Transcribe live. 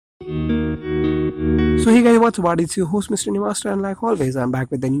So hey guys, what's up? It's your host Mr. Nimaster, and like always I'm back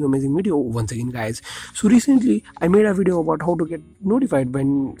with a new amazing video once again, guys. So recently I made a video about how to get notified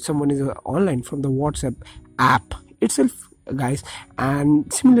when someone is online from the WhatsApp app itself, guys.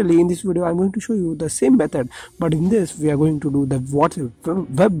 And similarly in this video I'm going to show you the same method, but in this we are going to do the WhatsApp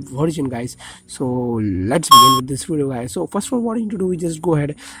web version, guys. So let's begin with this video, guys. So first of all, what you need to do is just go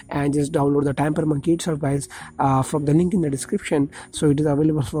ahead and just download the Tamper Monkey itself, guys, from the link in the description. So it is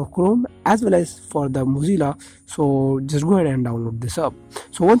available for Chrome as well as for the Mozilla. So just go ahead and download this up.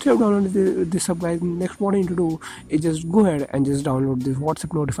 So once you have downloaded this up, guys, next what you need to do is just go ahead and just download this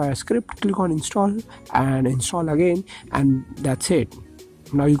WhatsApp notifier script, click on install and install again, and that's it.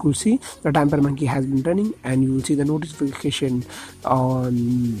 Now you could see the Tamper Monkey has been running, and you will see the notification on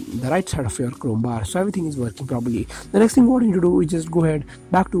the right side of your Chrome bar. So everything is working properly. The next thing what you need to do is just go ahead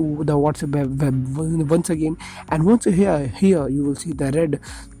back to the WhatsApp web once again, and once you're here you will see the red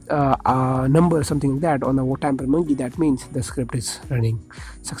number, something like that, on the Tamper Monkey. That means the script is running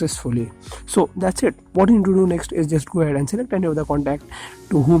successfully. So that's it. What you need to do next is just go ahead and select any of the contact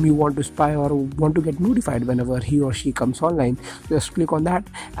to whom you want to spy or want to get notified whenever he or she comes online. Just click on that,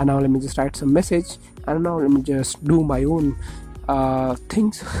 and now let me just write some message, and now let me just do my own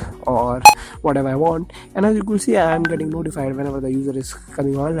things or whatever I want. And as you can see, I am getting notified whenever the user is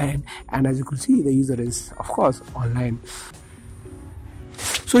coming online, and as you can see, the user is of course online.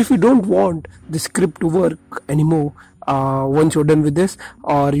 So if you don't want the script to work anymore once you're done with this,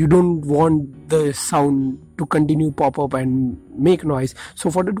 or you don't want the sound to continue pop up and make noise, so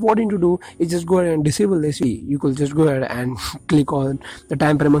for that what you need to do is just go ahead and disable this. You could just go ahead and click on the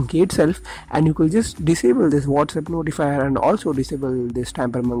Tamper Monkey itself, and you could just disable this WhatsApp notifier and also disable this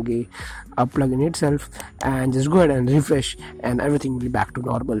Tamper Monkey plugin itself, and just go ahead and refresh, and everything will be back to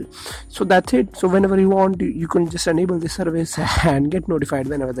normal. So that's it. So whenever you want, you can just enable this service and get notified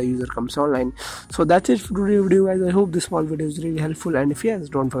whenever the user comes online. So that's it for today's video, guys. I hope this small video is really helpful, and if yes,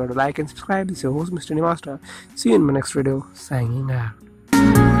 don't forget to like and subscribe. This is your host Mr. Nimaster. See you in my next video. Signing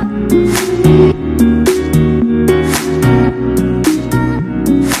out.